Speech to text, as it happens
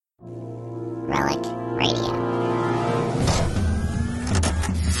Relic Radio.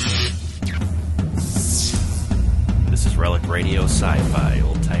 This is Relic Radio Sci-Fi,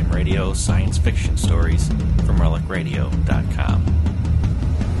 old-time radio, science fiction stories from RelicRadio.com.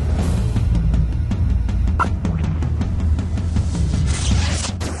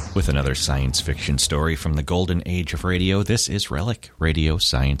 With another science fiction story from the golden age of radio, this is Relic Radio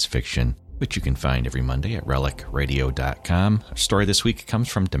Science Fiction, which you can find every Monday at RelicRadio.com. Our story this week comes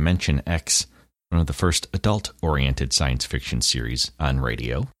from Dimension X, one of the first adult-oriented science fiction series on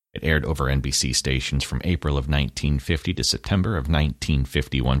radio. It aired over NBC stations from April of 1950 to September of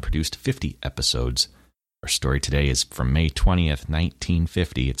 1951, produced 50 episodes. Our story today is from May 20th,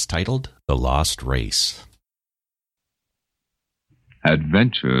 1950. It's titled The Lost Race.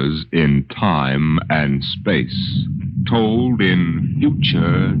 Adventures in time and space, told in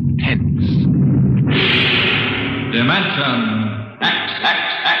future tense. Dimension X.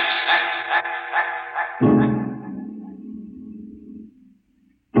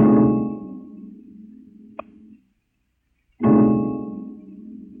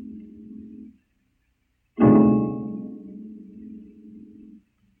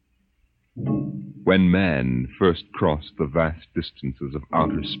 When man first crossed the vast distances of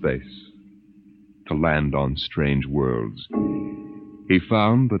outer space to land on strange worlds, he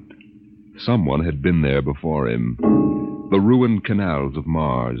found that someone had been there before him. The ruined canals of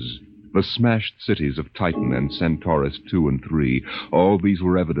Mars, the smashed cities of Titan and Centaurus II and III, all these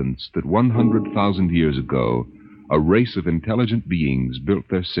were evidence that 100,000 years ago, a race of intelligent beings built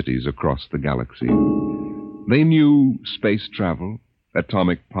their cities across the galaxy. They knew space travel,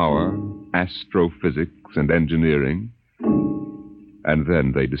 atomic power, astrophysics, and engineering. And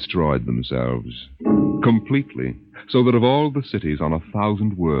then they destroyed themselves completely, so that of all the cities on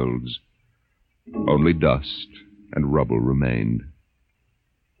 1,000 worlds, only dust and rubble remained.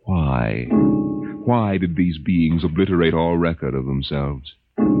 Why? Why did these beings obliterate all record of themselves?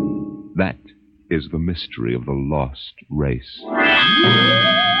 That is the mystery of the lost race.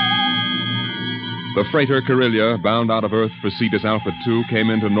 The freighter Carillia, bound out of Earth for Cetus Alpha 2, came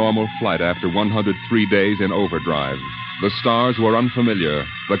into normal flight after 103 days in overdrive. The stars were unfamiliar.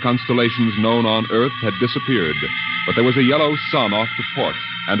 The constellations known on Earth had disappeared. But there was a yellow sun off to port,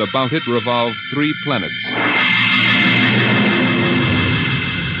 and about it revolved 3 planets.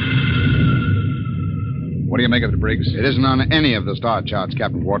 What do you make of it, Briggs? It isn't on any of the star charts,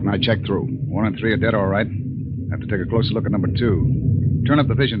 Captain Wharton. I checked through. 1 and 3 are dead, all right. Have to take a closer look at number 2. Turn up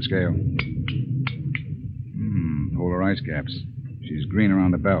the vision scale. Polar ice caps. She's green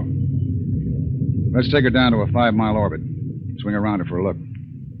around the belt. Let's take her down to a 5-mile orbit. Swing around her for a look.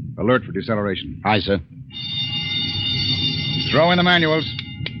 Alert for deceleration. Aye, sir. Throw in the manuals.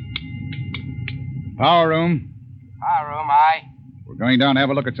 Power room. Power room, aye. We're going down to have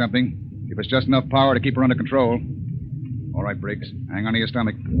a look at something. Give us just enough power to keep her under control. All right, Briggs. Hang on to your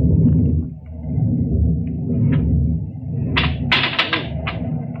stomach.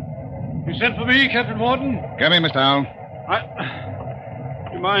 You sent for me, Captain Wharton? Come in, Mr. Howell.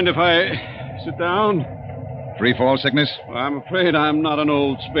 Do you mind if I sit down? Free fall sickness? Well, I'm afraid I'm not an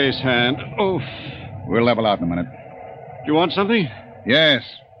old space hand. Oof. We'll level out in a minute. Do you want something? Yes.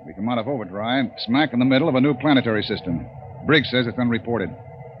 We come out of overdrive, smack in the middle of a new planetary system. Briggs says it's unreported.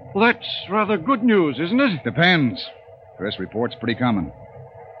 Well, that's rather good news, isn't it? Depends. Chris reports pretty common.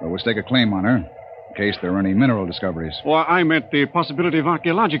 But we'll stake a claim on her, in case there are any mineral discoveries. Well, I meant the possibility of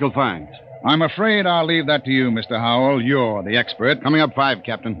archaeological finds. I'm afraid I'll leave that to you, Mr. Howell. You're the expert. Coming up 5,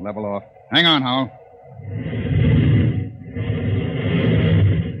 Captain. Level off. Hang on, Howell.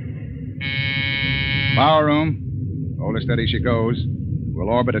 Power room. Hold her steady she goes. We'll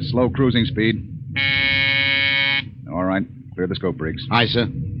orbit at slow cruising speed. All right. Clear the scope, Briggs. Aye, sir.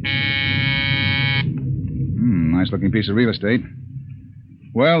 Nice-looking piece of real estate.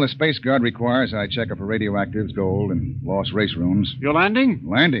 Well, the Space Guard requires I check up for radioactives, gold, and lost race rooms. You're landing?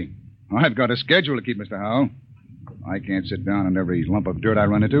 Landing? I've got a schedule to keep, Mr. Howell. I can't sit down on every lump of dirt I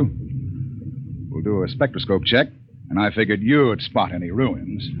run into. We'll do a spectroscope check, and I figured you'd spot any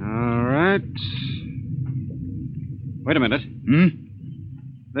ruins. All right. Wait a minute.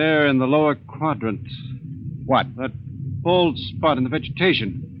 There in the lower quadrant. What? That bald spot in the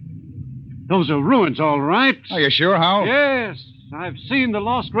vegetation. Those are ruins, all right. Are you sure, Howell? Yes. I've seen the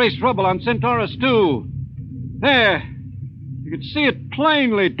lost race rubble on Centaurus II. There. You can see it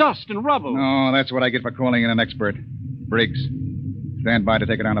plainly, dust and rubble. No, that's what I get for calling in an expert. Briggs, stand by to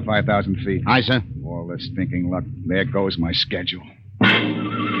take it down to 5,000 feet. Aye, sir. All this stinking luck. There goes my schedule.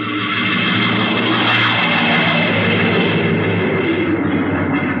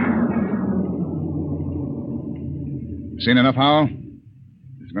 Seen enough, Howell?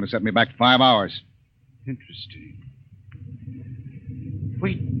 It's going to set me back 5 hours. Interesting.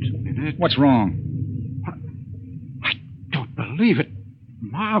 Wait a minute. What's wrong? I don't believe it.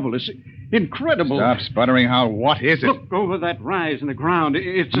 Marvelous. Incredible. Stop sputtering, Hal. What is it? Look over that rise in the ground.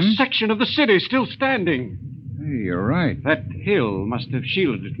 It's a section of the city still standing. Hey, you're right. That hill must have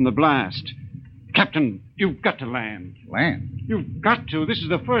shielded it from the blast. Captain, you've got to land. Land? You've got to. This is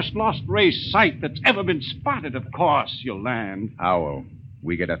the first lost race site that's ever been spotted. Of course, you'll land. Howell,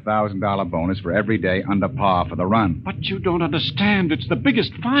 we get a $1,000 bonus for every day under par for the run. But you don't understand. It's the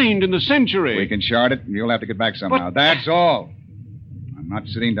biggest find in the century. We can chart it, and you'll have to get back somehow. But- That's all. I'm not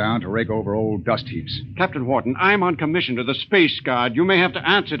sitting down to rake over old dust heaps. Captain Wharton, I'm on commission to the Space Guard. You may have to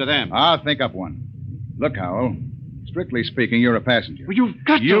answer to them. I'll think up one. Look, Howell, strictly speaking, you're a passenger. Well, you've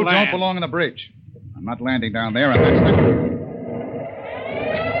got You to land. don't belong on the bridge. I'm not landing down there, and that's not...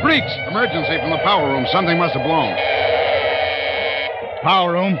 Freaks! Emergency from the power room. Something must have blown.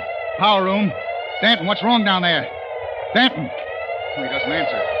 Power room. Power room. Stanton, what's wrong down there? Stanton. Oh, he doesn't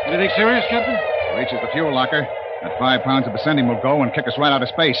answer. Anything serious, Captain? Reaches the fuel locker. That 5 pounds of ascending will go and kick us right out of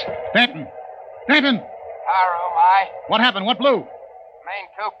space. Stanton! Stanton! Power room, aye. What happened? What blew? Main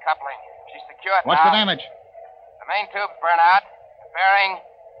tube coupling. She's secured What's now. the damage? The main tube's burnt out. The bearing,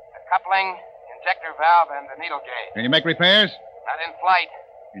 the coupling, injector valve, and the needle gauge. Can you make repairs? Not in flight.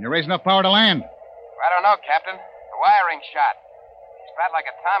 Can you raise enough power to land? I don't know, Captain. The wiring's shot. She's fat like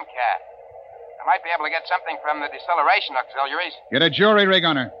a tomcat. I might be able to get something from the deceleration auxiliaries. Get a jury rig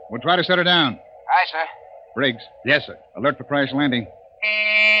on her. We'll try to set her down. Aye, sir. Briggs, Yes, sir. alert for crash landing.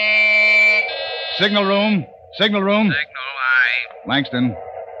 Signal room. Signal room. Signal, aye. Langston,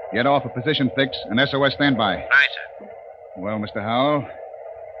 get off a position fix and SOS standby. Aye, sir. Well, Mr. Howell,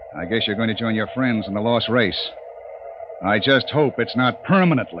 I guess you're going to join your friends in the lost race. I just hope it's not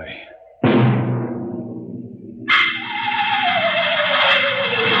permanently.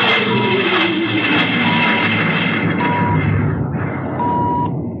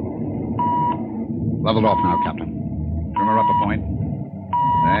 Leveled off now, Captain. Trim her up a point.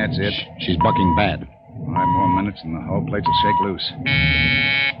 That's it. She's bucking bad. 5 more minutes and the hull plates will shake loose.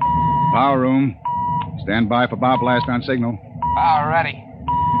 Power room. Stand by for bow blast on signal. Power ready.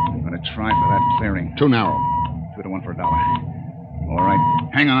 I'm going to try for that clearing. Too narrow. 2 to 1 for $1. All right.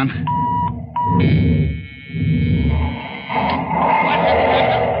 Hang on.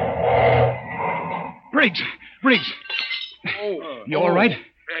 Briggs! Briggs! You all right?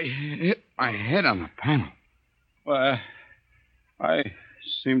 I hit my head on the panel. Well, I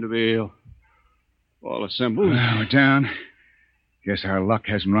seem to be all assembled. Well, we're down. Guess our luck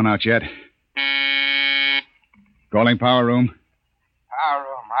hasn't run out yet. Calling power room. Power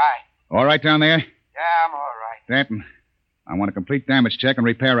room, aye. All right down there? Yeah, I'm all right. Stanton, I want a complete damage check and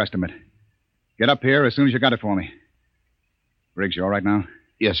repair estimate. Get up here as soon as you got it for me. Briggs, you all right now?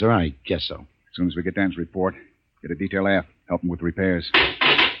 Yes, sir. I guess so. As soon as we get Dan's report, get a detail aft. Help him with repairs.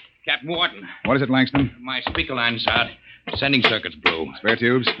 Captain Wharton, What is it, Langston? my speaker line's out. Sending circuits blew. Spare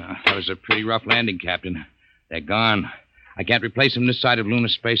tubes? That was a pretty rough landing, Captain. They're gone. I can't replace them this side of Lunar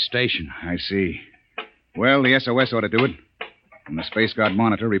Space Station. I see. Well, the SOS ought to do it. And the Space Guard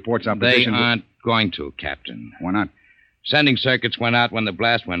monitor reports our They position. aren't going to, Captain. Why not? Sending circuits went out when the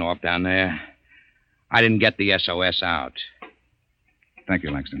blast went off down there. I didn't get the SOS out. Thank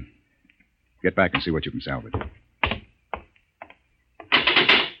you, Langston. Get back and see what you can salvage.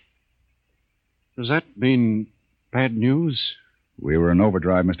 Does that mean bad news? We were in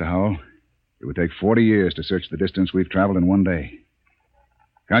overdrive, Mr. Howell. It would take 40 years to search the distance we've traveled in one day.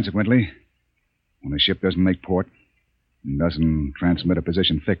 Consequently, when a ship doesn't make port and doesn't transmit a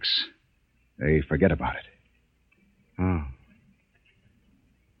position fix, they forget about it. Oh.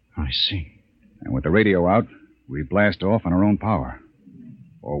 I see. And with the radio out, we blast off on our own power.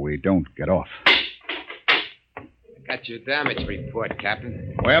 Or we don't get off. Got your damage report,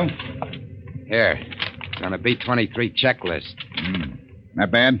 Captain. Well, Here. It's on a B-23 checklist.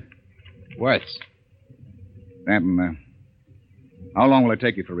 not bad. Worse. Stanton, how long will it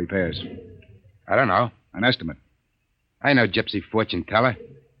take you for repairs? I don't know. An estimate. I know Gypsy fortune teller.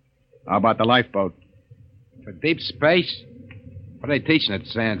 How about the lifeboat? For deep space? What are they teaching at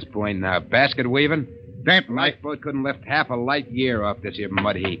Sands Point now? Basket weaving? Stanton, Lifeboat couldn't lift half a light year off this here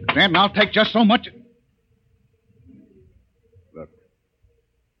mud heap. Stanton, I'll take just so much. Look,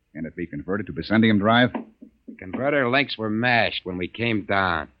 can it be converted to Bessendium drive? The converter links were mashed when we came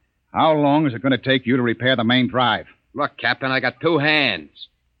down. How long is it going to take you to repair the main drive? Look, Captain, I got 2 hands.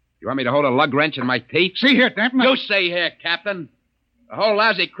 You want me to hold a lug wrench in my teeth? See here, Stanton. You stay here, Captain. The whole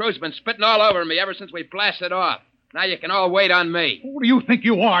lousy crew's been spitting all over me ever since we blasted off. Now you can all wait on me. Who do you think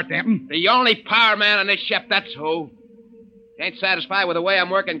you are, Stanton? The only power man on this ship, that's who. Ain't satisfied with the way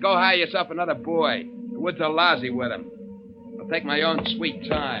I'm working, go hire yourself another boy. The woods are lousy with him. I'll take my own sweet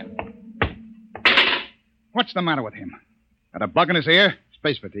time. What's the matter with him? Got a bug in his ear?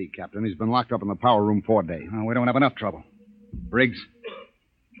 Space fatigue, Captain. He's been locked up in the power room 4 days. Oh, we don't have enough trouble. Briggs,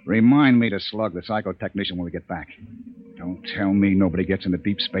 remind me to slug the psychotechnician when we get back. Don't tell me nobody gets into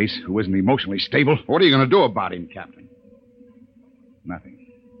deep space who isn't emotionally stable. What are you going to do about him, Captain? Nothing.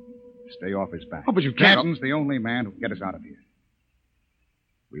 Stay off his back. Oh, but you can't. Captain's the only man who can get us out of here.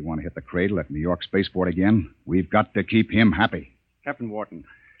 We want to hit the cradle at New York Spaceport again. We've got to keep him happy. Captain Wharton,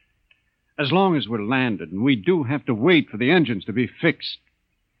 as long as we're landed, and we do have to wait for the engines to be fixed,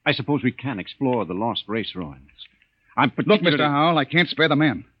 I suppose we can explore the lost race ruins. Look, Mr. Howell, I can't spare the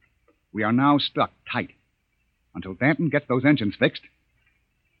men. We are now stuck tight until Danton gets those engines fixed.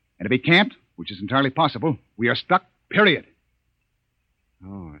 And if he can't, which is entirely possible, we are stuck, period.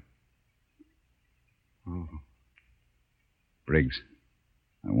 Oh. Briggs,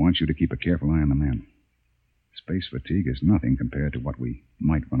 I want you to keep a careful eye on the men. Space fatigue is nothing compared to what we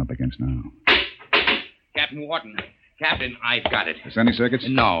might run up against now. Captain Wharton. Captain, I've got it. Is there any circuits?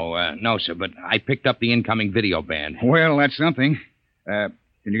 No, sir, but I picked up the incoming video band. Well, that's something. Can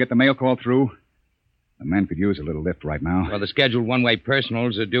you get the mail call through? The men could use a little lift right now. Well, the scheduled one-way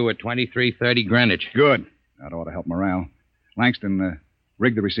personals are due at 23:30 Greenwich. Good. That ought to help morale. Langston,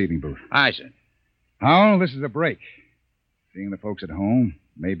 rig the receiving booth. Aye, sir. Howell, this is a break. Seeing the folks at home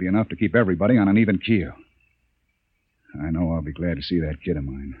may be enough to keep everybody on an even keel. I know I'll be glad to see that kid of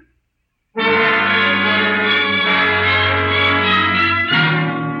mine.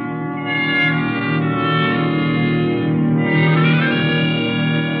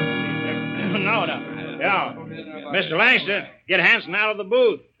 Yeah. Mr. Langston, get Hanson out of the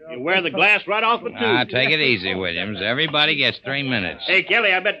booth. You wear the glass right off the tube. Take it easy, Williams. Everybody gets 3 minutes. Hey,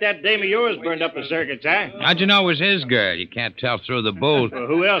 Kelly, I bet that dame of yours burned up the circuits, huh? How'd you know it was his girl? You can't tell through the booth. Well,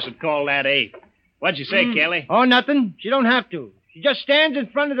 who else would call that eight? What'd you say, Kelly? Oh, nothing. She don't have to. She just stands in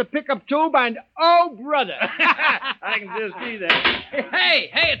front of the pickup tube and, oh, brother. I can just see that. Hey,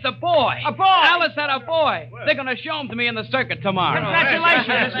 it's a boy. A boy. Alice had a boy. They're going to show him to me in the circuit tomorrow.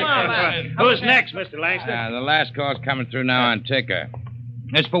 Congratulations. Who's next, Mr. Langston? The last call's coming through now on ticker.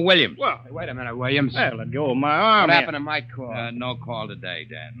 It's for Williams. Well, hey, wait a minute, Williams. Hey, let go of my arm. What happened to my call? No call today,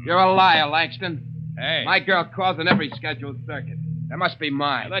 Dan. You're a liar, Langston. Hey. My girl calls in every scheduled circuit. That must be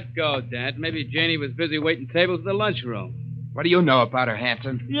mine. Let go, Dad. Maybe Janie was busy waiting tables in the lunchroom. What do you know about her,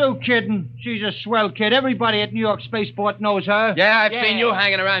 Hanson? You kidding? She's a swell kid. Everybody at New York Spaceport knows her. Yeah, I've seen you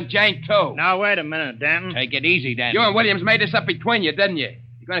hanging around Jane, too. Now, wait a minute, Danton. Take it easy, Dan. You and Williams made this up between you, didn't you?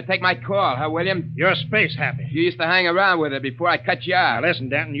 You're going to take my call, huh, Williams? You're space happy. You used to hang around with her before I cut you out. Now, listen,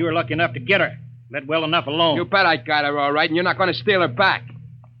 Danton, you were lucky enough to get her. Let well enough alone. You bet I got her all right, and you're not going to steal her back.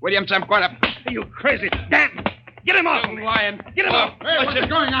 Williams, I'm going to... Are you crazy? Danton! Get him off! You lying. Get him off! Hey, what's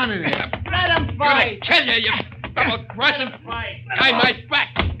going on in here? Let him I'm fight. going to kill you, double-crossing. Behind my back.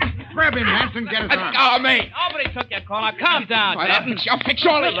 Grab him, Hanson. Get his arm. Oh, me. Nobody took your call. Now, calm down, Dad. I'll fix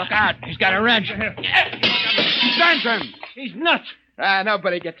all this. Look out. He's got a wrench. Danton! He's nuts.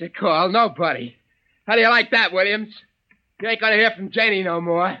 Nobody gets a call. Nobody. How do you like that, Williams? You ain't going to hear from Janie no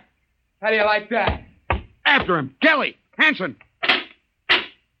more. How do you like that? After him. Kelly! Hanson!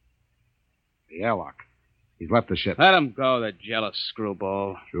 The airlock. He's left the ship. Let him go, the jealous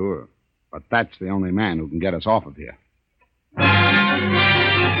screwball. Sure. But that's the only man who can get us off of here.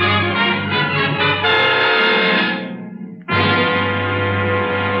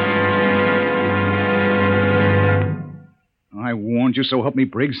 I warned you, so help me,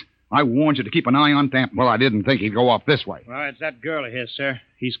 Briggs. I warned you to keep an eye on Danton. Well, I didn't think he'd go off this way. Well, it's that girl of his, sir.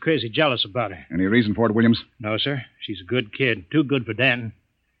 He's crazy jealous about her. Any reason for it, Williams? No, sir. She's a good kid. Too good for Danton.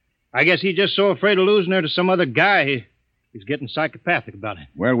 I guess he's just so afraid of losing her to some other guy, he's getting psychopathic about it.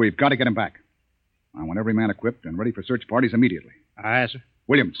 Well, we've got to get him back. I want every man equipped and ready for search parties immediately. Aye, sir.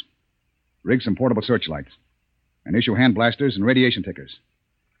 Williams, rig some portable searchlights and issue hand blasters and radiation tickers.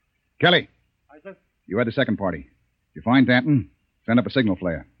 Kelly. Aye, sir. You had the second party. If you find Danton, send up a signal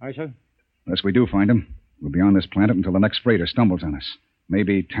flare. Aye, sir. Unless we do find him, we'll be on this planet until the next freighter stumbles on us.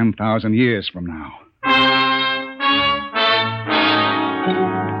 Maybe 10,000 years from now.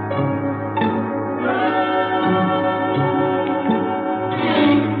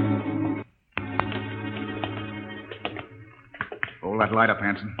 Hold that light up,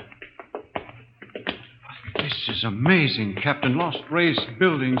 Hanson. This is amazing, Captain. Lost Race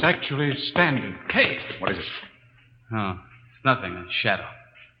building's actually standing. Hey. What is it? Oh, it's nothing. A shadow.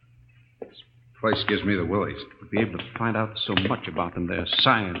 Place gives me the willies. We'll be able to find out so much about them, their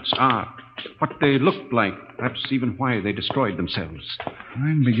science, art, what they looked like, perhaps even why they destroyed themselves.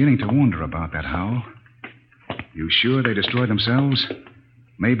 I'm beginning to wonder about that, Howell. You sure they destroyed themselves?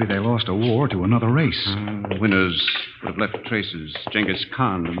 Maybe they lost a war to another race. The winners would have left traces. Genghis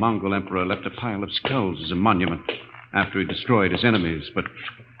Khan, the Mongol emperor, left a pile of skulls as a monument after he destroyed his enemies. But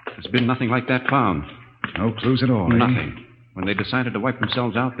there's been nothing like that found. No clues at all, eh? Nothing. When they decided to wipe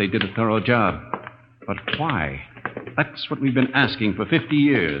themselves out, they did a thorough job. But why? That's what we've been asking for 50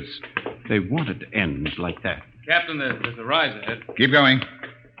 years. They wanted to end like that. Captain, there's a rise ahead. Keep going.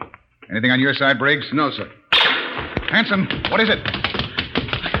 Anything on your side, Briggs? No, sir. Hanson, what is it?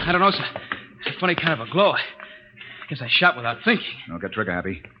 I don't know, sir. It's a funny kind of a glow. I guess I shot without thinking. Don't get trigger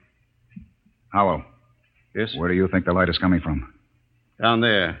happy. Howell. Yes? Where do you think the light is coming from? Down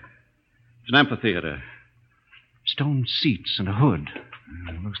there. It's an amphitheater. Stone seats and a hood.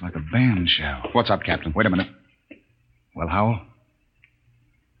 It looks like a band shell. What's up, Captain? Wait a minute. Well, Howell?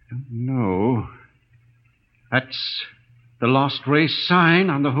 No. That's the Lost Race sign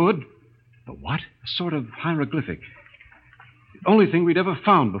on the hood. The what? A sort of hieroglyphic. The only thing we'd ever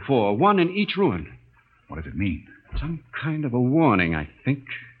found before. One in each ruin. What does it mean? Some kind of a warning, I think.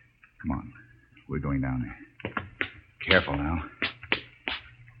 Come on. We're going down there. Careful now.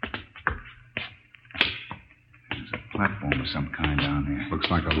 There's a platform of some kind down there. Looks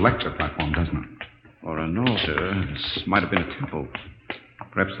like a lecture platform, doesn't it? Or an altar. This might have been a temple.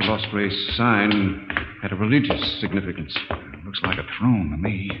 Perhaps the Lost Race sign had a religious significance. It looks like a throne to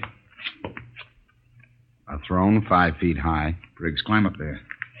me. A throne 5 feet high. Briggs, climb up there.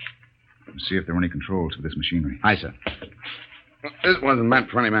 And see if there are any controls for this machinery. Aye, sir. This wasn't meant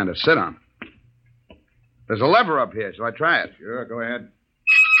for any man to sit on. There's a lever up here. Shall I try it? Sure, go ahead.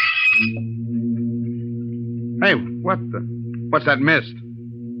 Hey, what's that mist?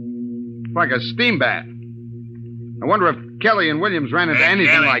 It's like a steam bath. I wonder if Kelly and Williams ran into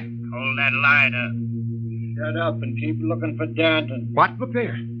anything Kelly, like... hold that light up. Shut up and keep looking for Danton. What? Look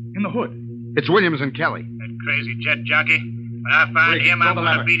there, in the hood. It's Williams and Kelly. That crazy jet jockey. When I find Briggs, him, I'm pull the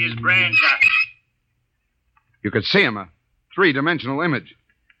going to lever. beat his brains out. You could see him, a 3-dimensional image.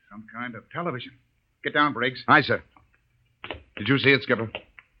 Some kind of television. Get down, Briggs. Aye, sir. Did you see it, Skipper?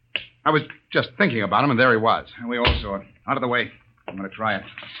 I was just thinking about him, and there he was. And we all saw it. Out of the way. I'm going to try it.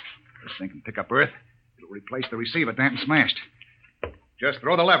 This thing can pick up Earth. It'll replace the receiver Danton smashed. Just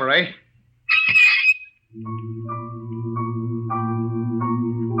throw the lever, eh?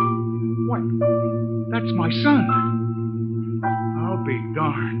 What? That's my son. I'll be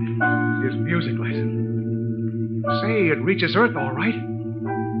darned. His music lesson. Say, it reaches Earth all right.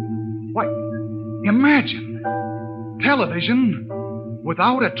 Why, imagine. Television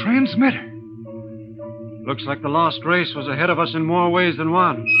without a transmitter. Looks like the Lost Race was ahead of us in more ways than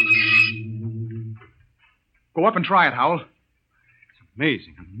one. Go up and try it, Howell.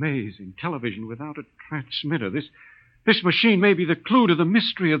 Amazing, amazing. Television without a transmitter. This machine may be the clue to the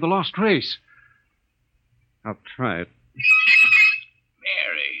mystery of the Lost Race. I'll try it.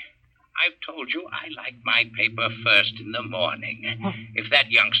 Mary, I've told you I like my paper first in the morning. If that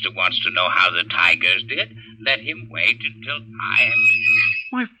youngster wants to know how the Tigers did, let him wait until I am...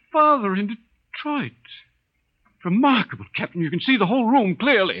 My father in Detroit. Remarkable, Captain. You can see the whole room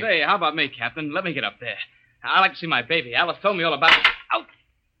clearly. Say, how about me, Captain? Let me get up there. I like to see my baby. Alice told me all about it. Out!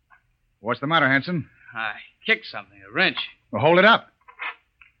 What's the matter, Hanson? I kicked something, a wrench. Well, hold it up.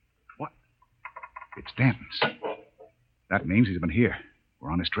 What? It's Danton's. That means he's been here.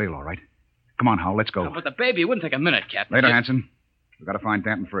 We're on his trail, all right. Come on, Howell, let's go. Oh, but the baby, it wouldn't take a minute, Captain. Later, Hanson. We've got to find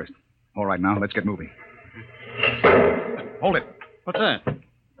Danton first. All right, now, let's get moving. Hold it. What's that?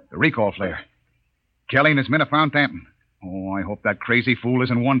 The recall flare. Kelly and his men have found Danton. Oh, I hope that crazy fool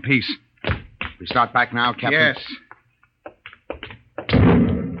is in one piece. We start back now, Captain? Yes.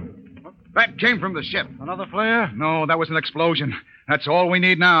 That came from the ship. Another flare? No, that was an explosion. That's all we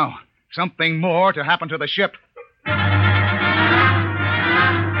need now. Something more to happen to the ship.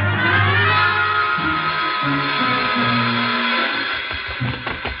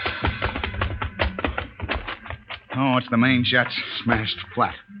 Oh, it's the main jets. Smashed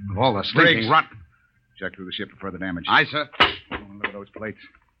flat. With all the Briggs. sleeping rot. Check through the ship for further damage. Aye, sir. Oh, look at those plates.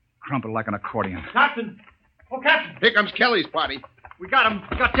 Crumpled like an accordion. Captain! Oh, Captain! Here comes Kelly's party. We got him.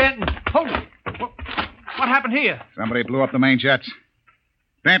 We got Danton. Hold it. What happened here? Somebody blew up the main jets.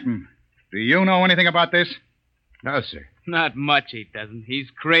 Danton, do you know anything about this? No, sir. Not much, he doesn't. He's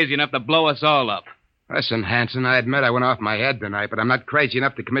crazy enough to blow us all up. Listen, Hanson, I admit I went off my head tonight, but I'm not crazy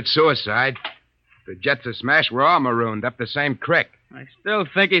enough to commit suicide. The jets are smashed. We're all marooned up the same creek. I still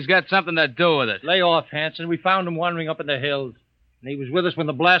think he's got something to do with it. Lay off, Hanson. We found him wandering up in the hills. And he was with us when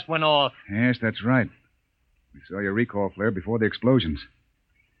the blast went off. Yes, that's right. We saw your recall flare before the explosions.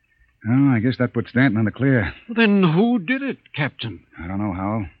 Oh, I guess that puts Danton on the clear. Then who did it, Captain? I don't know,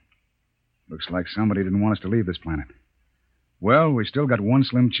 Howell. Looks like somebody didn't want us to leave this planet. Well, we still got one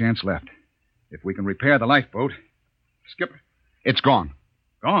slim chance left. If we can repair the lifeboat. Skipper, it's gone.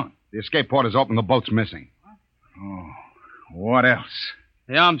 Gone? The escape port is open. The boat's missing. Oh, what else?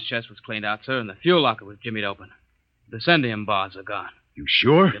 The arms chest was cleaned out, sir, and the fuel locker was jimmied open. The scendium bars are gone. You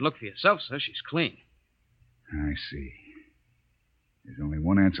sure? You can look for yourself, sir. She's clean. I see. There's only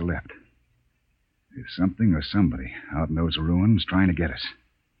one answer left. There's something or somebody out in those ruins trying to get us.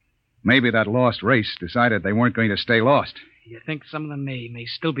 Maybe that lost race decided they weren't going to stay lost. You think some of them may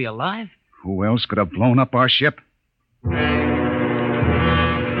still be alive? Who else could have blown up our ship?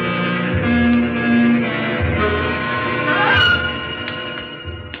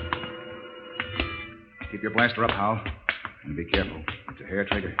 Keep your blaster up, Hal. And be careful. It's a hair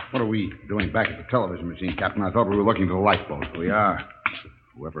trigger. What are we doing back at the television machine, Captain? I thought we were looking for the lifeboat. We are.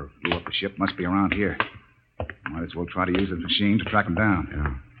 Whoever blew up the ship must be around here. Might as well try to use the machine to track them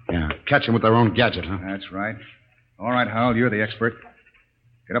down. Yeah. Catch them with their own gadget, huh? That's right. All right, Hal, you're the expert.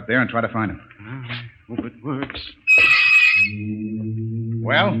 Get up there and try to find them. I hope it works.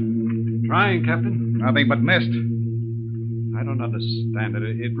 Well? Trying, Captain. Nothing but mist. I don't understand it.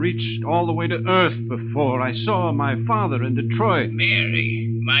 It reached all the way to Earth before. I saw my father in Detroit.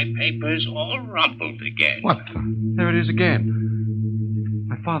 Mary, my paper's all rumpled again. What? There it is again.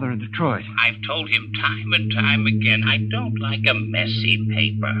 My father in Detroit. I've told him time and time again I don't like a messy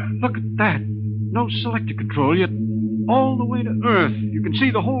paper. Look at that. No selector control, yet all the way to Earth. You can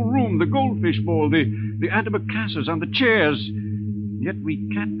see the whole room, the goldfish bowl, the antimacassars on the chairs. Yet we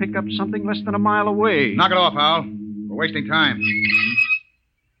can't pick up something less than a mile away. Knock it off, Hal. We're wasting time.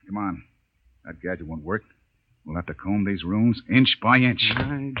 Come on. That gadget won't work. We'll have to comb these rooms inch by inch.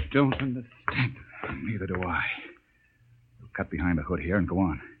 I don't understand. Neither do I. We'll cut behind the hood here and go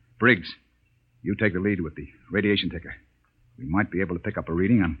on. Briggs, you take the lead with the radiation ticker. We might be able to pick up a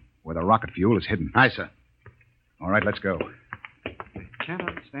reading on where the rocket fuel is hidden. Aye, sir. All right, let's go. I can't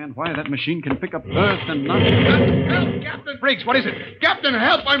understand why that machine can pick up Earth and not... Help, Captain! Briggs, what is it? Captain,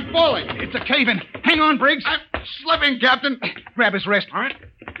 help! I'm falling! It's a cave-in. Hang on, Briggs. I'm slipping, Captain. Grab his wrist. All right.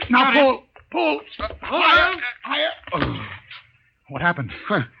 Now pull. Pull. Higher. Higher. Oh. What happened?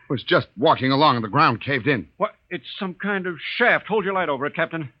 I was just walking along and the ground caved in. What? It's some kind of shaft. Hold your light over it,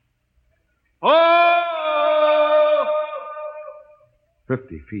 Captain. Oh!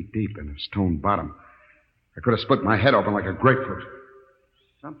 50 feet deep in a stone bottom. I could have split my head open like a grapefruit.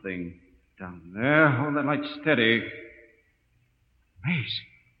 Something down there. Hold that light steady. Amazing.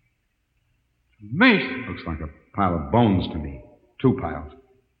 Amazing. Looks like a pile of bones to me. 2 piles.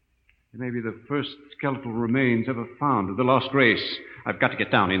 It may be the first skeletal remains ever found of the lost race. I've got to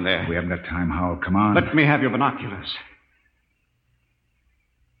get down in there. We haven't got time, Hal. Come on. Let me have your binoculars.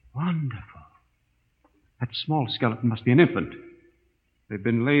 Wonderful. That small skeleton must be an infant. They've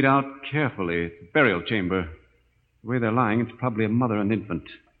been laid out carefully. It's a burial chamber. The way they're lying, it's probably a mother and infant.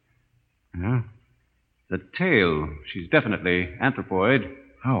 Yeah. The tail, she's definitely anthropoid.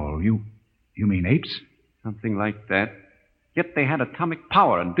 Hal, you mean apes? Something like that. Yet they had atomic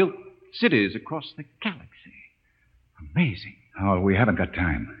power and built cities across the galaxy. Amazing. Hal, we haven't got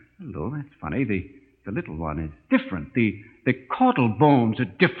time. Hello, that's funny. The little one is different. The caudal bones are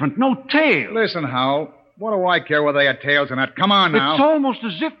different. No tail. Listen, Hal. What do I care whether they had tails or not? Come on now. It's almost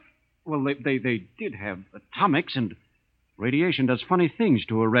as if... Well, they did have atomics, and radiation does funny things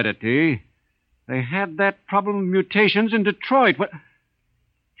to heredity. They had that problem of mutations in Detroit. What?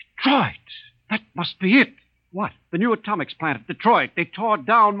 Detroit? That must be it. What? The new atomics plant at Detroit. They tore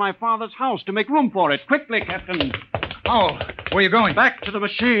down my father's house to make room for it. Quickly, Captain. Oh, where are you going? Back to the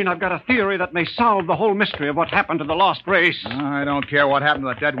machine. I've got a theory that may solve the whole mystery of what happened to the lost race. I don't care what happened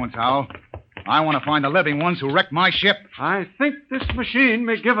to the dead ones, Hal. I want to find the living ones who wrecked my ship. I think this machine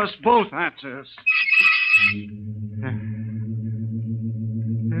may give us both answers.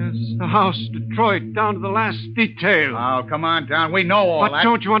 There's the house, Detroit, down to the last detail. Oh, come on down. We know all that. But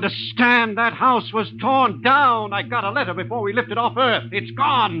don't you understand? That house was torn down. I got a letter before we lifted off Earth. It's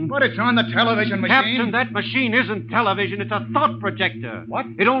gone. But it's on the television machine. Captain, that machine isn't television. It's a thought projector. What?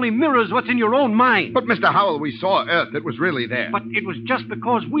 It only mirrors what's in your own mind. But, Mr. Howell, we saw Earth. It was really there. But it was just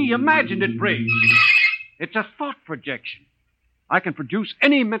because we imagined it, Briggs. It's a thought projection. I can produce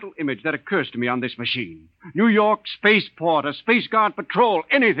any mental image that occurs to me on this machine. New York spaceport, a Space Guard patrol,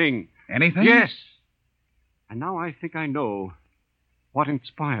 anything. Anything? Yes. And now I think I know what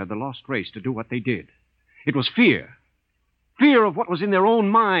inspired the lost race to do what they did. It was fear. Fear of what was in their own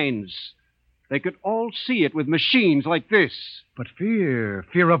minds. They could all see it with machines like this. But fear?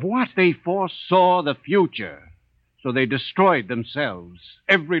 Fear of what? They foresaw the future. So they destroyed themselves.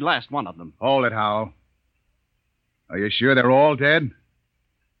 Every last one of them. Hold it, Howell. Are you sure they're all dead?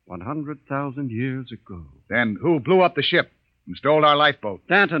 100,000 years ago. Then who blew up the ship and stole our lifeboat?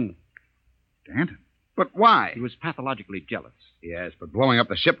 Danton. Danton? But why? He was pathologically jealous. Yes, but blowing up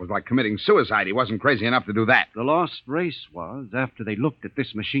the ship was like committing suicide. He wasn't crazy enough to do that. The lost race was after they looked at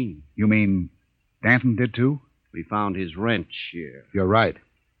this machine. You mean Danton did too? We found his wrench here. You're right.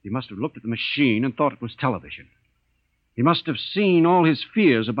 He must have looked at the machine and thought it was television. He must have seen all his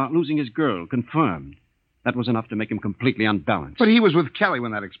fears about losing his girl confirmed. That was enough to make him completely unbalanced. But he was with Kelly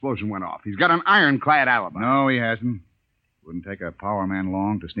when that explosion went off. He's got an ironclad alibi. No, he hasn't. Wouldn't take a power man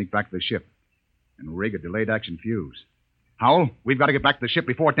long to sneak back to the ship and rig a delayed action fuse. Howell, we've got to get back to the ship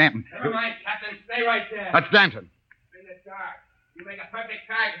before Danton. Never mind, Captain. Stay right there. That's Danton. In the dark. You make a perfect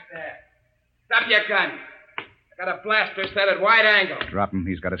target there. Stop your gun. I got a blaster set at wide angle. Drop him.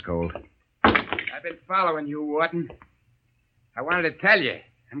 He's got us cold. I've been following you, Wharton. I wanted to tell you.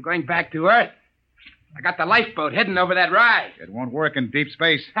 I'm going back to Earth. I got the lifeboat hidden over that rise. It won't work in deep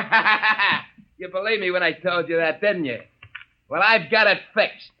space. You believed me when I told you that, didn't you? Well, I've got it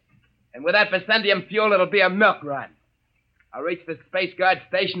fixed. And with that Vicendium fuel, it'll be a milk run. I'll reach the Space Guard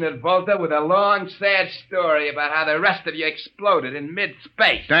station at Volta with a long, sad story about how the rest of you exploded in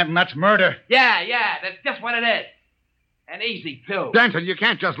mid-space. Danton, that's murder. Yeah, that's just what it is. And easy, too. Danton, you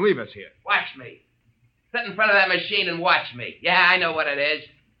can't just leave us here. Watch me. Sit in front of that machine and watch me. Yeah, I know what it is.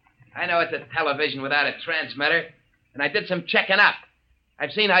 I know it's a television without a transmitter. And I did some checking up.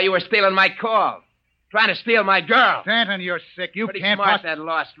 I've seen how you were stealing my calls. Trying to steal my girl. Danton, you're sick. You Pretty can't... smart, that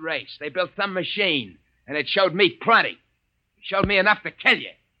lost race. They built some machine. And it showed me plenty. It showed me enough to kill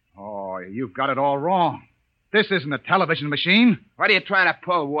you. Oh, you've got it all wrong. This isn't a television machine. What are you trying to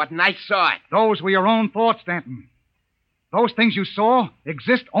pull, Wharton? I saw it. Those were your own thoughts, Danton. Those things you saw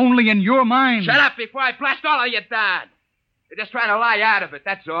exist only in your mind. Shut up before I blast all of you down. You're just trying to lie out of it,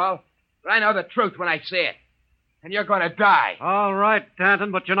 that's all. But I know the truth when I see it. And you're going to die. All right,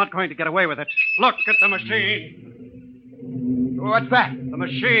 Danton, but you're not going to get away with it. Look at the machine. What's that? The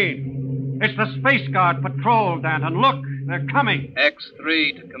machine. It's the Space Guard patrol, Danton. Look, they're coming.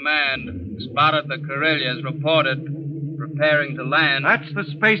 X3 to command. Spotted the Corellias, reported. Preparing to land. That's the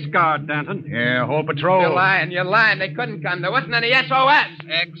Space Guard, Danton. Yeah, whole patrol. You're lying. They couldn't come. There wasn't any SOS.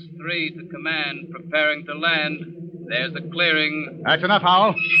 X3 to command. Preparing to land. There's the clearing. That's enough,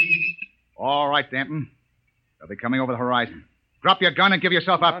 Howell. All right, Danton. They'll be coming over the horizon. Drop your gun and give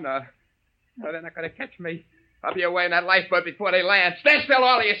yourself up. Oh, no. No, they're not going to catch me. I'll be away in that lifeboat before they land. Stay still,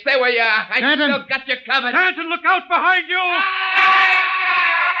 all of you. Stay where you are. I still got you covered. Danton, look out behind you!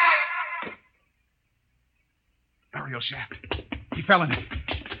 Burial shaft. He fell in it.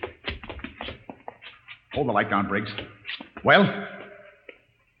 Hold the light down, Briggs. Well?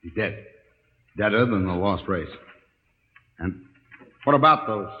 He's dead. Deader than the lost race. And what about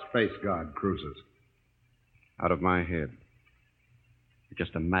those Space Guard cruisers? Out of my head. I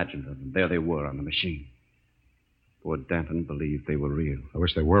just imagined them, and there they were on the machine. Poor Danton believed they were real. I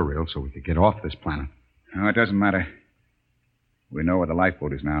wish they were real so we could get off this planet. No, it doesn't matter. We know where the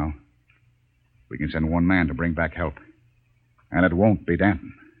lifeboat is now. We can send one man to bring back help. And it won't be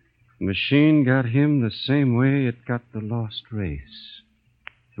Danton. The machine got him the same way it got the lost race.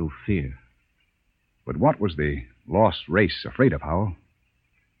 Through fear. But what was the lost race afraid of, Howell?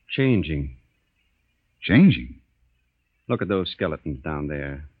 Changing. Changing? Look at those skeletons down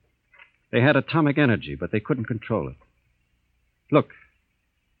there. They had atomic energy, but they couldn't control it. Look,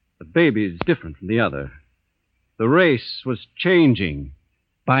 the baby is different from the other. The race was changing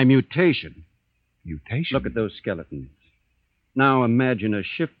by mutation. Mutation? Look at those skeletons. Now imagine a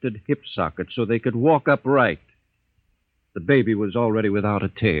shifted hip socket so they could walk upright. The baby was already without a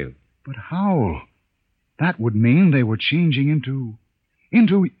tail. But Howell, that would mean they were changing into...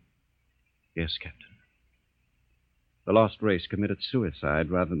 Yes, Captain. The lost race committed suicide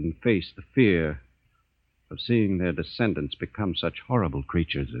rather than face the fear of seeing their descendants become such horrible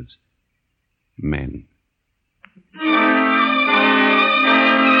creatures as men.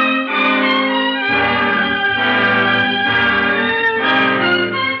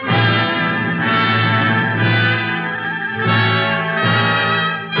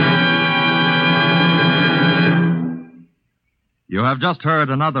 You have just heard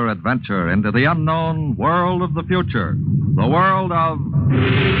another adventure into the unknown world of the future. The world of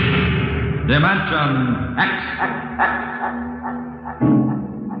Dimension X.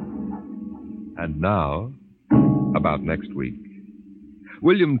 And now, about next week.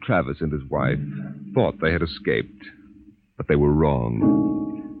 William Travis and his wife thought they had escaped, but they were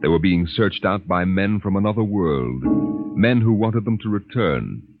wrong. They were being searched out by men from another world, men who wanted them to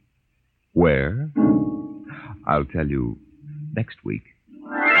return. Where? I'll tell you next week.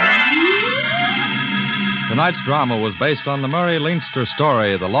 Tonight's drama was based on the Murray Leinster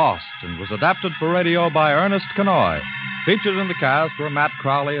story, The Lost, and was adapted for radio by Ernest Kenoy. Featured in the cast were Matt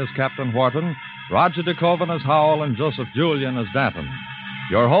Crowley as Captain Wharton, Roger DeKoven as Howell, and Joseph Julian as Danton.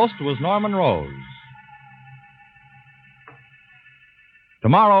 Your host was Norman Rose.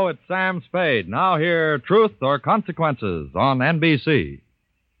 Tomorrow it's Sam Spade. Now hear Truth or Consequences on NBC.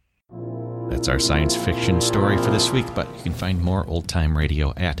 That's our science fiction story for this week, but you can find more old-time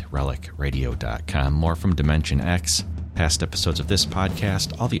radio at relicradio.com. More from Dimension X, past episodes of this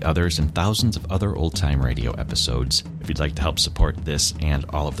podcast, all the others, and thousands of other old-time radio episodes. If you'd like to help support this and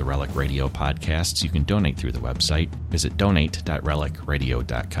all of the Relic Radio podcasts, you can donate through the website. Visit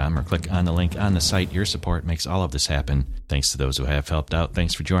donate.relicradio.com or click on the link on the site. Your support makes all of this happen. Thanks to those who have helped out.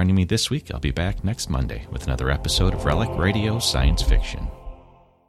 Thanks for joining me this week. I'll be back next Monday with another episode of Relic Radio Science Fiction.